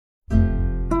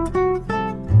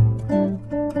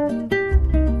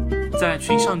在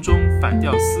群像中反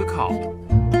调思考，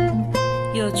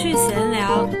有趣闲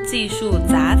聊，技术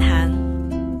杂谈。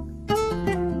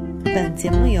本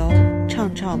节目由唱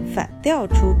唱反调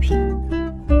出品。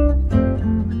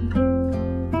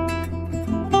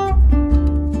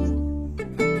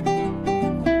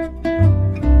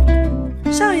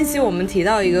上一期我们提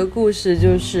到一个故事，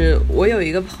就是我有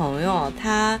一个朋友，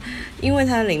他因为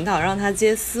他的领导让他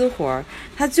接私活，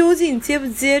他究竟接不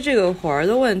接这个活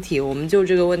的问题，我们就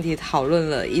这个问题讨论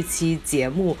了一期节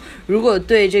目。如果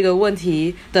对这个问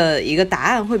题的一个答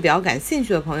案会比较感兴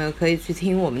趣的朋友，可以去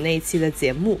听我们那一期的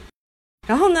节目。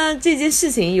然后呢，这件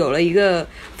事情有了一个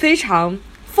非常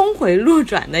峰回路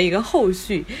转的一个后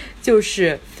续，就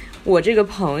是我这个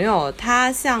朋友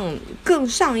他向更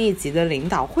上一级的领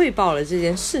导汇报了这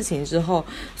件事情之后，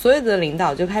所有的领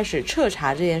导就开始彻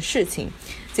查这件事情。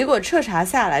结果彻查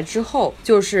下来之后，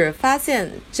就是发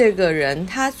现这个人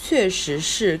他确实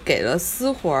是给了私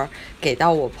活给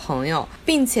到我朋友，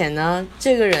并且呢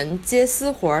这个人接私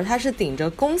活他是顶着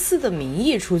公司的名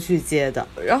义出去接的。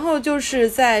然后就是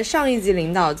在上一级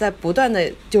领导在不断的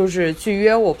就是去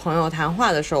约我朋友谈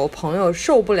话的时候，我朋友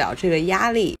受不了这个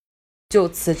压力就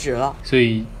辞职了。所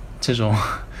以这种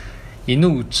一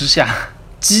怒之下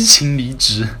激情离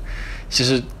职，其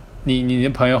实你的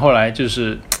朋友后来就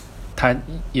是他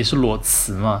也是裸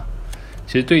辞嘛，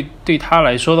其实对他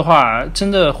来说的话，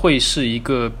真的会是一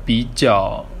个比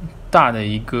较大的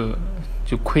一个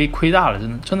就亏大了，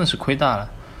真的是亏大了。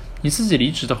你自己离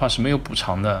职的话是没有补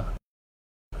偿的，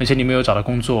而且你没有找到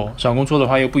工作，找工作的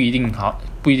话又不一定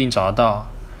找得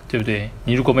到，对不对？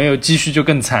你如果没有积蓄就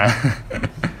更惨。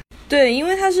对，因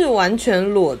为他是完全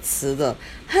裸辞的，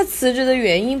他辞职的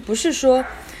原因不是说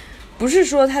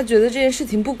他觉得这件事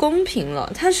情不公平了，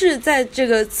他是在这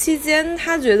个期间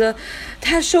他觉得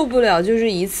他受不了，就是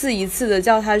一次一次的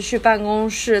叫他去办公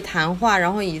室谈话，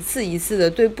然后一次一次的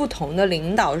对不同的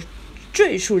领导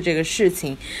赘述这个事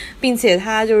情，并且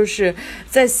他就是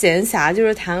在闲暇就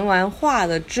是谈完话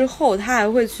了之后，他还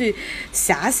会去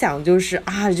遐想，就是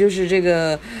这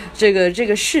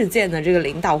个事件的这个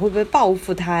领导会不会报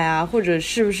复他呀，或者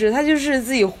是不是他就是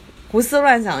自己胡思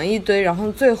乱想一堆，然后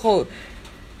最后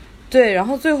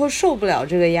受不了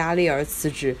这个压力而辞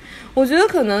职。我觉得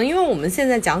可能因为我们现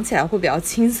在讲起来会比较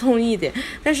轻松一点，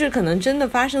但是可能真的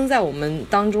发生在我们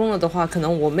当中了的话，可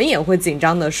能我们也会紧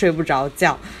张的睡不着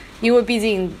觉，因为毕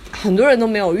竟很多人都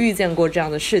没有遇见过这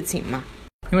样的事情嘛。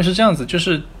因为是这样子，就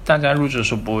是大家入职的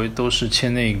时候不会都是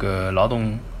签那个劳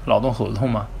动合同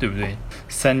嘛，对不对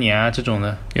？3年啊这种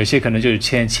的，有些可能就是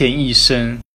签一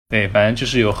生，对，反正就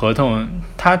是有合同。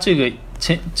他这个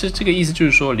意思就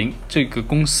是说，这个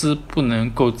公司不能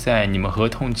够在你们合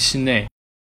同期内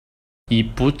以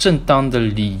不正当的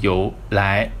理由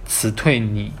来辞退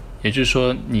你，也就是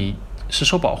说你是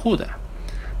受保护的。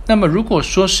那么如果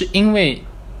说是因为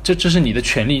这是你的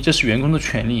权利，这是员工的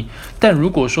权利，但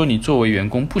如果说你作为员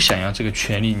工不想要这个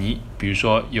权利，你比如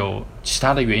说有其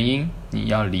他的原因你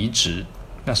要离职，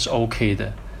那是 OK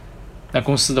的，那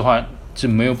公司的话就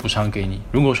没有补偿给你。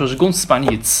如果说是公司把你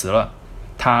给辞了，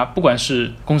他不管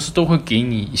是公司都会给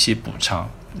你一些补偿，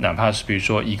哪怕是比如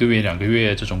说1个月2个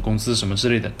月这种工资什么之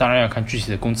类的，当然要看具体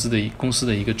的公司的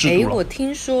一个制度了。我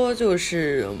听说就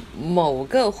是某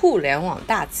个互联网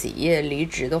大企业离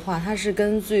职的话，它是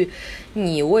根据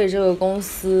你为这个公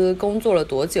司工作了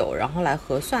多久然后来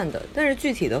核算的，但是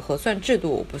具体的核算制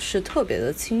度我不是特别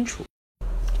的清楚。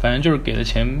反正就是给的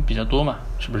钱比较多嘛，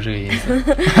是不是这个意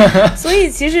思？所以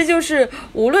其实就是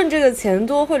无论这个钱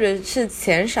多或者是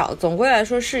钱少，总归来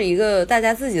说是一个大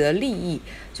家自己的利益，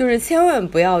就是千万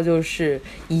不要就是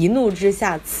一怒之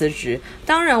下辞职。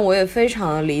当然我也非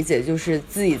常的理解，就是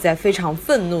自己在非常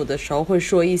愤怒的时候会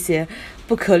说一些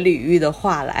不可理喻的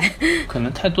话来。可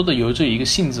能太多的由这一个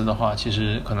性子的话，其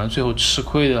实可能最后吃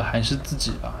亏的还是自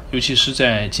己吧，尤其是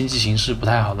在经济形势不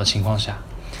太好的情况下，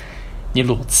你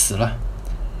裸辞了，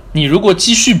你如果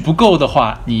积蓄不够的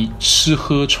话，你吃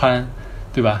喝穿，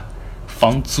对吧？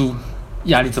房租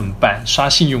压力怎么办？刷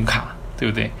信用卡，对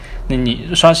不对？那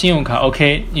你刷信用卡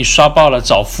OK， 你刷爆了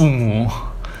找父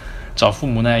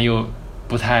母呢又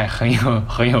不太很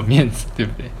有面子，对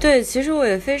不对？对，其实我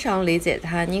也非常理解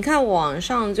他。你看网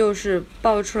上就是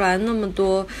爆出来那么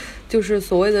多，就是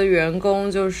所谓的员工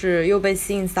就是又被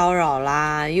性骚扰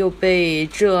啦，又被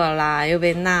这啦，又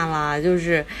被那啦，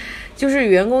就是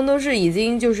员工都是已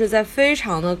经就是在非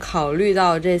常的考虑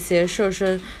到这些设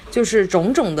身就是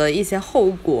种种的一些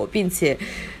后果，并且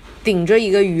顶着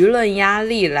一个舆论压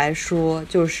力来说，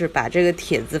就是把这个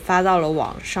帖子发到了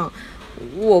网上。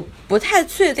我不太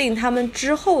确定他们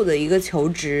之后的一个求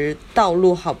职道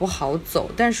路好不好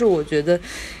走，但是我觉得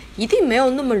一定没有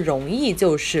那么容易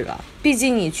就是了。毕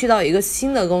竟你去到一个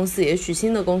新的公司，也许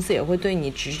新的公司也会对你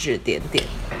指指点点。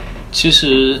其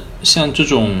实像这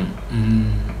种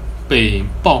被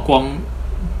曝光，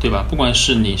对吧？不管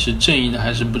是你是正义的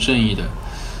还是不正义的，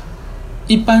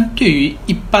一般对于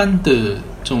一般的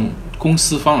这种公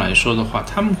司方来说的话，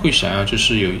他们会想要就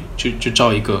是就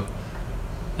招一个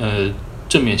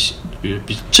正面，比如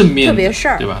正面的，特别事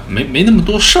儿，对吧？没那么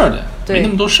多事儿的，没那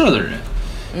么多事儿的人，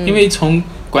因为从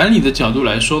管理的角度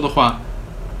来说的话，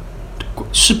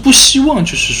是不希望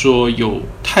就是说有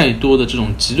太多的这种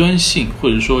极端性，或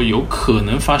者说有可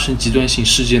能发生极端性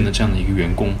事件的这样的一个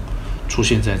员工出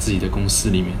现在自己的公司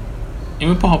里面，因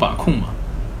为不好把控嘛。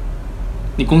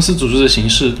你公司组织的形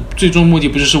式，最终目的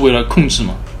不就是为了控制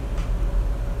吗？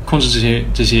控制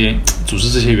这些组织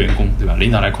这些员工，对吧？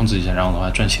领导来控制一下，然后的话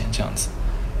赚钱，这样子。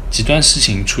极端事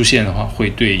情出现的话，会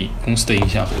对公司的影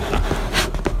响很大。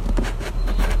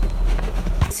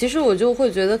其实我就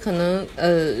会觉得可能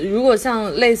如果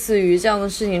像类似于这样的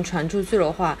事情传出去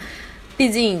的话，毕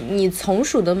竟你从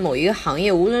属的某一个行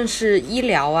业，无论是医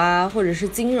疗啊或者是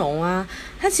金融啊，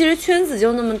它其实圈子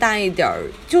就那么大一点儿，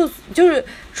就是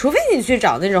除非你去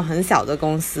找那种很小的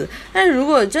公司，但是如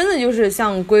果真的就是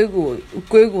像硅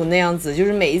谷那样子，就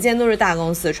是每一间都是大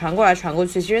公司，传过来传过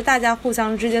去，其实大家互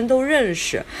相之间都认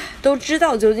识，都知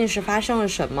道究竟是发生了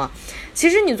什么。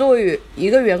其实你作为一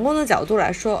个员工的角度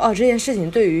来说，这件事情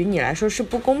对于你来说是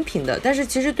不公平的，但是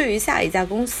其实对于下一家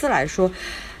公司来说，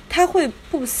他会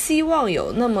不希望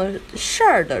有那么事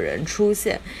儿的人出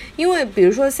现。因为比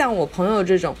如说像我朋友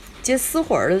这种接私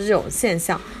活的这种现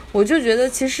象，我就觉得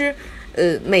其实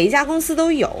每一家公司都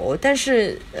有，但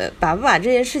是把不把这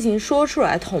件事情说出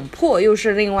来捅破又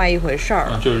是另外一回事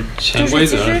儿。就是潜规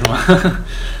则是吗？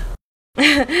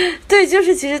对，就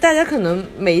是其实大家可能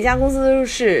每一家公司都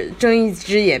是睁一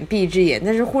只眼闭一只眼，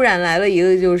但是忽然来了一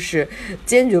个就是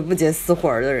坚决不接私活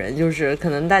的人，就是可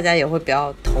能大家也会比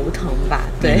较头疼吧。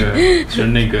对，就是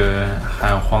那个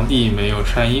喊皇帝没有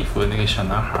穿衣服的那个小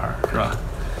男孩，是吧？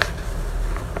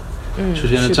出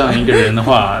现了这样一个人的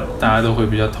话，大家都会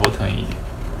比较头疼一点。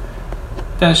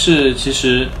但是其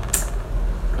实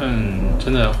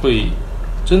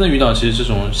真的遇到其实这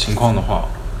种情况的话，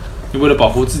你为了保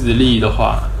护自己的利益的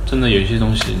话，真的有一些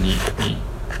东西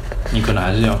你可能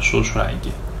还是要说出来一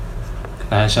点，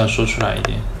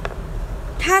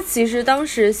他其实当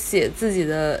时写自己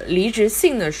的离职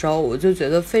信的时候，我就觉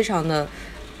得非常的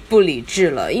不理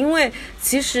智了，因为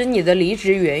其实你的离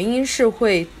职原因是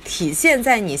会体现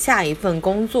在你下一份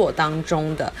工作当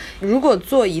中的，如果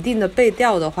做一定的背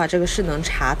调的话，这个是能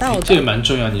查到的。这个蛮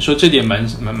重要，你说这点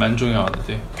蛮重要的。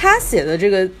对，他写的这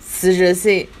个辞职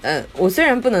信，我虽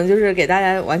然不能就是给大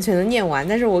家完全的念完，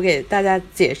但是我给大家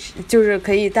解释，就是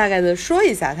可以大概的说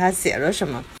一下他写了什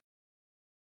么。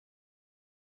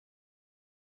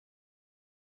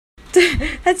对，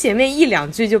他前面一两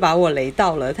句就把我雷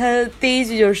到了。他第一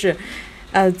句就是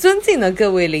尊敬的各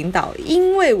位领导，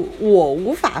因为我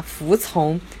无法服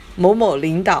从某某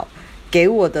领导给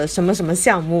我的什么什么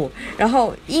项目，然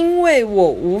后因为我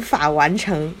无法完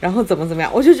成，然后怎么样，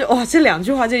我就觉得哇，这两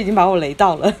句话就已经把我雷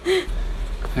到了。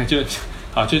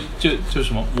就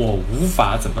什么我无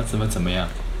法怎么样，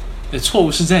错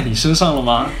误是在你身上了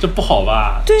吗？这不好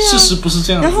吧？对啊，事实不是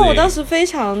这样子。然后我当时非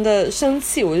常的生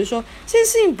气，我就说这件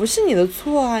事情不是你的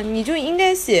错啊，你就应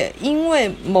该写因为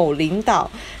某领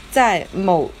导在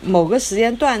某个时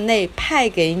间段内派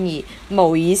给你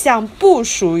某一项不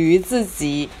属于自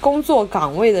己工作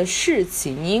岗位的事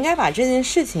情，你应该把这件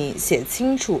事情写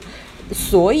清楚。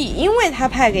所以因为他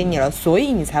派给你了，所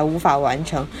以你才无法完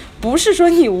成，不是说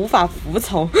你无法服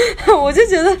从。我就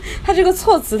觉得他这个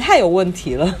措辞太有问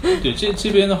题了。对，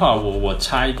这边的话我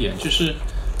插一点，就是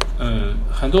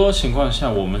很多情况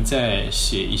下我们在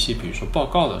写一些比如说报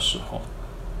告的时候，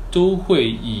都会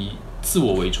以自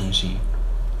我为中心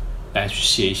来去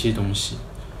写一些东西，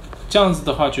这样子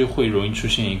的话就会容易出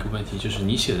现一个问题，就是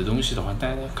你写的东西的话大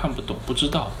家看不懂不知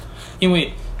道，因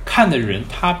为看的人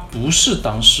他不是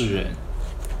当事人，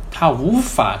他无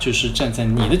法就是站在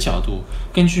你的角度，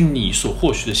根据你所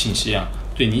获取的信息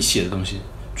对你写的东西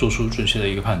做出准确的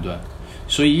一个判断，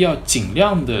所以要尽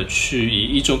量的去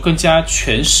以一种更加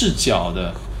全视角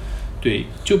的，对，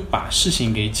就把事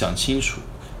情给讲清楚。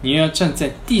你要站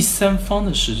在第三方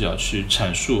的视角去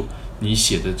阐述你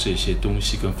写的这些东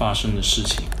西跟发生的事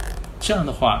情，这样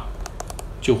的话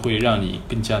就会让你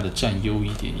更加的占优一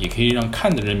点，也可以让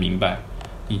看的人明白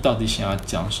你到底想要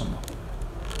讲什么，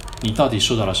你到底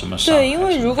受到了什么伤害。对，因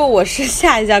为如果我是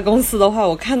下一家公司的话，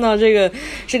我看到这个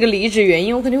离职原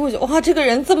因，我肯定会觉得哇，这个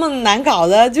人这么难搞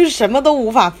的，就是什么都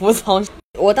无法服从。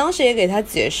我当时也给他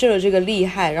解释了这个厉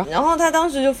害，然后他当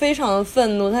时就非常的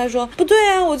愤怒，他说不对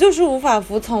啊，我就是无法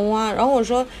服从啊。然后我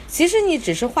说其实你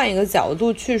只是换一个角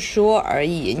度去说而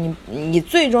已，你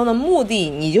最终的目的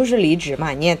你就是离职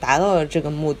嘛，你也达到了这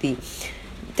个目的，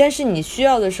但是你需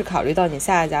要的是考虑到你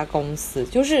下一家公司，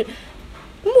就是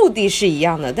目的是一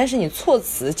样的，但是你措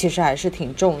辞其实还是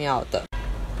挺重要的。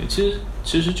对，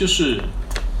其实就是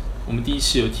我们第一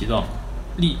期有提到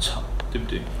立场，对不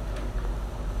对？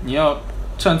你要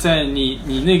站在你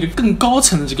那个更高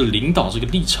层的这个领导这个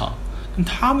立场，跟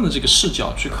他们的这个视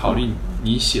角去考虑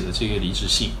你写的这个离职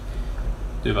信，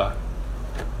对吧？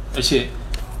而且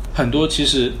很多其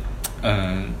实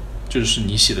就是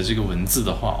你写的这个文字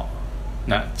的话，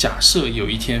那假设有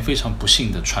一天非常不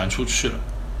幸的传出去了，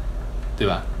对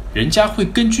吧？人家会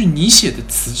根据你写的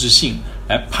辞职信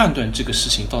来判断这个事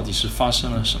情到底是发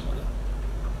生了什么的，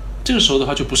这个时候的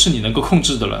话就不是你能够控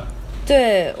制的了。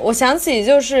对，我想起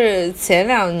就是前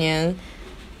2年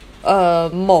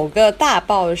某个大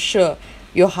报社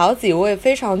有好几位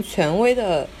非常权威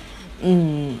的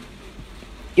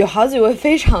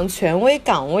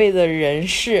岗位的人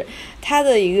士，他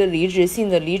的一个离职信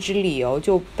的离职理由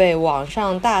就被网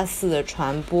上大肆的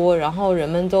传播，然后人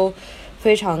们都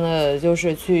非常的就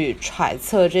是去揣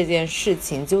测这件事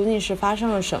情究竟是发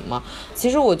生了什么。其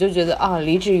实我就觉得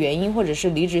离职原因或者是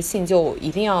离职信就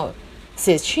一定要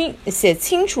写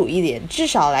清楚一点，至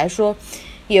少来说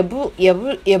也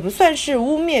不算是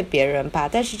污蔑别人吧，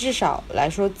但是至少来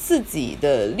说自己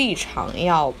的立场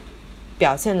要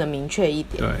表现的明确一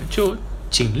点。对，就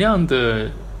尽量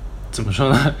的怎么说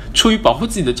呢？出于保护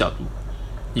自己的角度，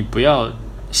你不要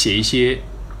写一些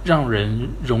让人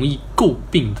容易诟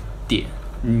病的点。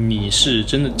你是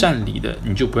真的占理的，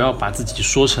你就不要把自己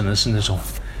说成的是那种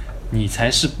你才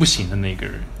是不行的那个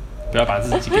人，不要把自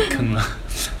己给坑了。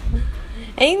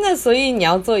那所以你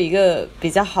要做一个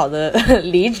比较好的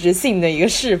离职信的一个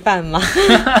示范吗？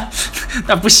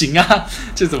那不行啊，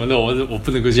这怎么的？我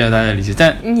不能够这样大家理解。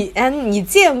但你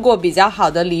见过比较好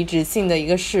的离职信的一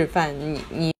个示范？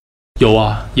你有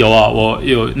啊，我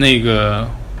有那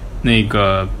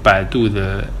个百度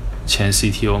的前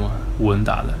CTO 嘛，吴文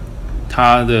达的，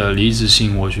他的离职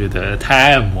信我觉得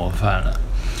太模范了。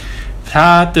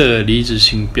他的离职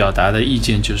信表达的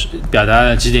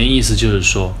几点意思，就是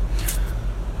说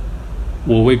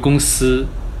我为公司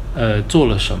做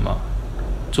了什么，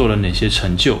做了哪些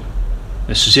成就，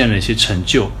实现了哪些成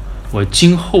就，我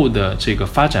今后的这个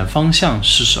发展方向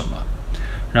是什么，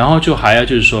然后就还要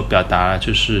就是说表达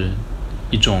就是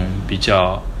一种比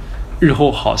较日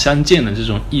后好相见的这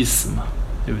种意思嘛，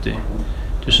对不对？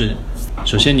就是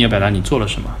首先你要表达你做了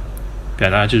什么，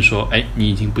表达就是说你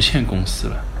已经不欠公司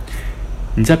了，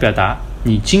你再表达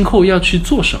你今后要去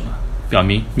做什么，表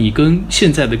明你跟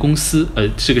现在的公司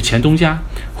这个前东家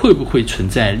会不会存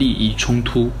在利益冲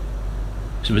突，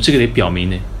是不是这个得表明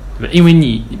呢？对吧？因为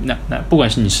你那不管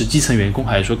是你是基层员工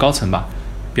还是说高层吧，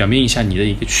表明一下你的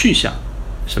一个去向，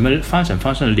什么发展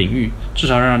方向的领域，至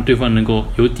少让对方能够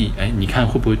有底，你看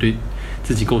会不会对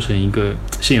自己构成一个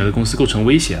现有的公司构成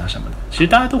威胁啊什么的。其实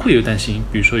大家都会有担心，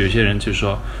比如说有些人就是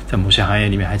说在某些行业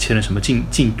里面还签了什么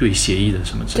竞对协议的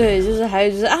什么之类的。对，就是还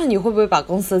有就是你会不会把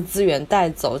公司的资源带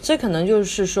走，这可能就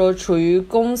是说处于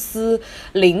公司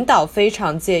领导非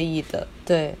常介意的。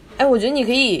对，我觉得你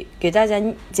可以给大家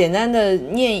简单的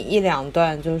念1-2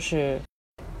段，就是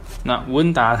那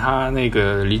温达他那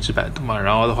个离职百度嘛，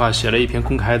然后的话写了一篇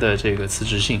公开的这个辞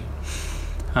职信，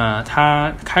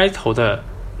他开头的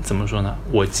怎么说呢？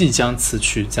我即将辞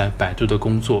去在百度的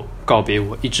工作，告别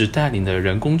我一直带领的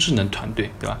人工智能团队，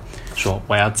对吧？说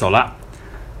我要走了，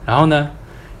然后呢，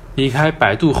离开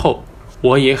百度后，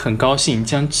我也很高兴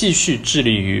将继续致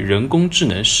力于人工智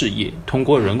能事业，通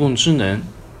过人工智能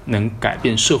能改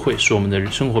变社会，使我们的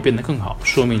生活变得更好，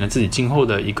说明了自己今后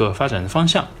的一个发展的方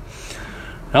向。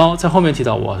然后在后面提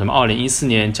到我什么2014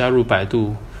年加入百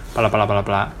度巴拉巴拉巴拉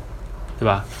巴拉，对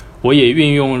吧？我也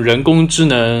运用人工智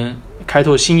能开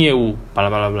拓新业务巴拉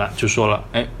巴拉巴拉，就说了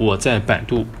我在百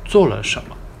度做了什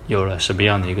么，有了什么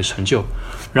样的一个成就。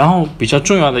然后比较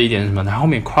重要的一点是什么？他后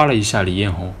面夸了一下李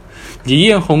彦宏，李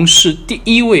彦宏是第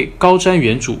一位高瞻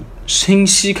远瞩，清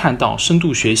晰看到深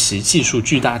度学习技术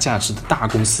巨大价值的大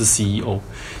公司 CEO，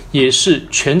 也是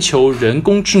全球人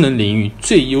工智能领域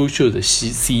最优秀的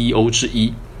CEO 之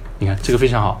一。你看这个非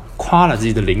常好，夸了自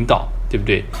己的领导，对不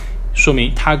对？说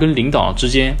明他跟领导之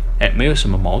间没有什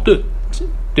么矛盾，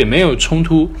对，没有冲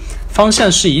突，方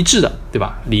向是一致的，对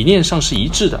吧？理念上是一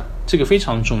致的，这个非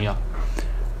常重要，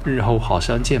日后好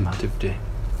相见嘛，对不对？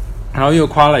然后又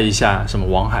夸了一下什么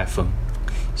王海峰，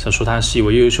想说他是一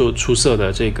位优秀出色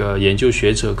的这个研究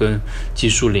学者跟技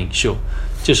术领袖，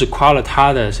这是夸了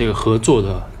他的这个合作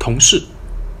的同事，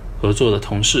合作的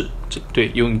同事，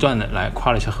对，用一段的来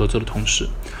夸了一下合作的同事。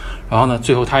然后呢，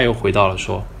最后他又回到了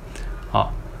说，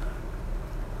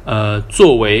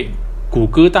作为谷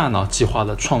歌大脑计划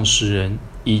的创始人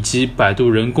以及百度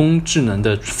人工智能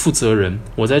的负责人，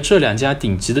我在这2家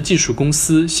顶级的技术公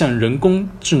司向人工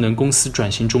智能公司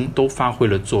转型中都发挥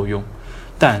了作用，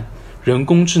但人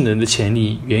工智能的潜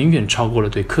力远远超过了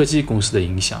对科技公司的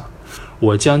影响。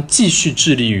我将继续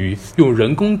致力于用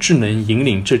人工智能引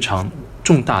领这场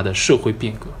重大的社会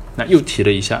变革。那又提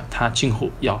了一下他今后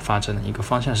要发展的一个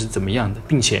方向是怎么样的，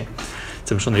并且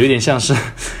怎么说呢，有点像是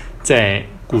在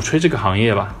鼓吹这个行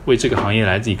业吧，为这个行业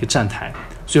来自一个站台。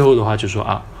最后的话就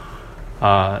说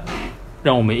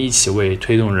让我们一起为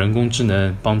推动人工智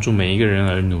能帮助每一个人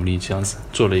而努力，这样子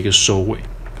做了一个收尾。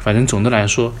反正总的来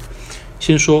说，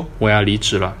先说我要离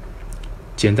职了，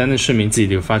简单的声明自己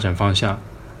的发展方向，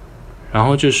然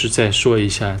后就是再说一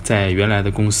下在原来的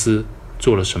公司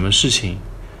做了什么事情，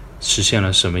实现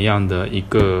了什么样的一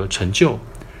个成就，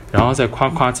然后再夸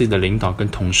夸自己的领导跟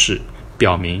同事，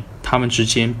表明他们之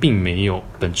间并没有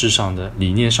本质上的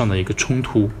理念上的一个冲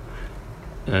突。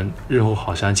日后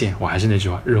好相见，我还是那句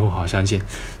话，日后好相见。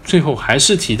最后还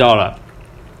是提到了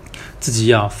自己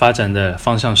要发展的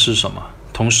方向是什么，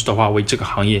同时的话为这个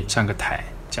行业站个台，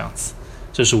这样子。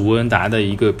这是吴恩达的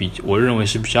一个我认为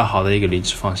是比较好的一个离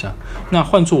职方向。那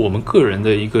换做我们个人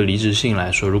的一个离职信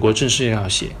来说，如果正式要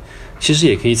写，其实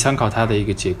也可以参考它的一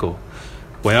个结构。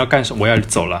我要干什么？我要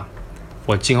走了，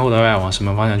我今后的要往什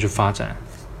么方向去发展？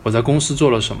我在公司做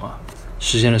了什么？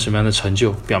实现了什么样的成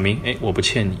就？表明我不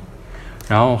欠你。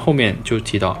然后后面就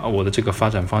提到我的这个发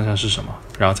展方向是什么，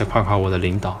然后再夸夸我的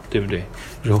领导，对不对？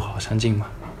日后好相近嘛，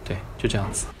对，就这样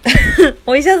子。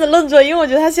我一下子愣住了，因为我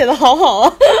觉得他写的好好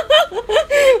啊。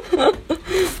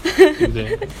对不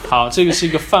对？好，这个是一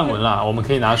个范文啦，我们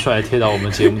可以拿出来贴到我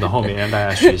们节目的后面，让大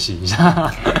家学习一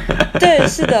下。对，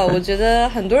是的，我觉得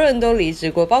很多人都离职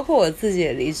过，包括我自己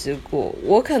也离职过。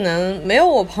我可能没有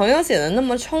我朋友写的那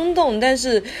么冲动，但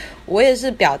是我也是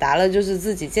表达了就是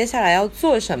自己接下来要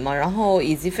做什么，然后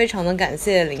以及非常的感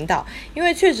谢领导，因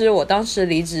为确实我当时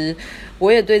离职，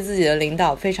我也对自己的领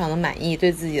导非常的满意，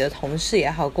对自己的同事也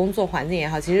好，工作环境也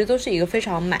好，其实都是一个非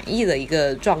常满意的一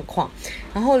个状况。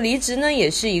然后离职呢也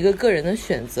是一个个人的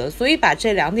选择，所以把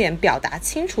这2点表达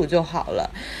清楚就好了。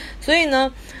所以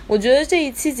呢，我觉得这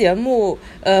一期节目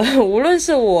无论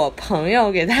是我朋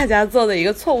友给大家做的一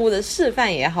个错误的示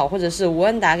范也好，或者是吴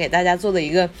恩达给大家做的一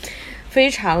个非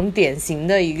常典型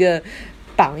的一个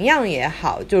榜样也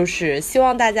好，就是希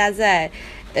望大家在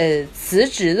辞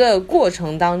职的过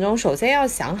程当中，首先要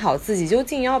想好自己究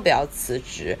竟要不要辞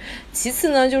职，其次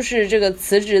呢就是这个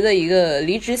辞职的一个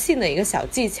离职信的一个小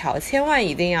技巧，千万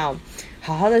一定要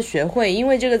好好的学会，因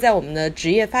为这个在我们的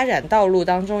职业发展道路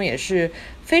当中也是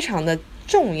非常的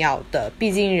重要的，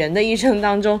毕竟人的一生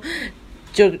当中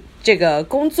就这个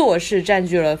工作是占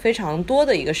据了非常多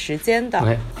的一个时间的。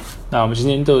 OK， 那我们今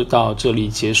天就到这里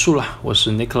结束了，我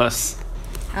是 Nicholas，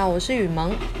 我是雨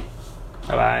萌，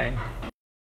拜拜。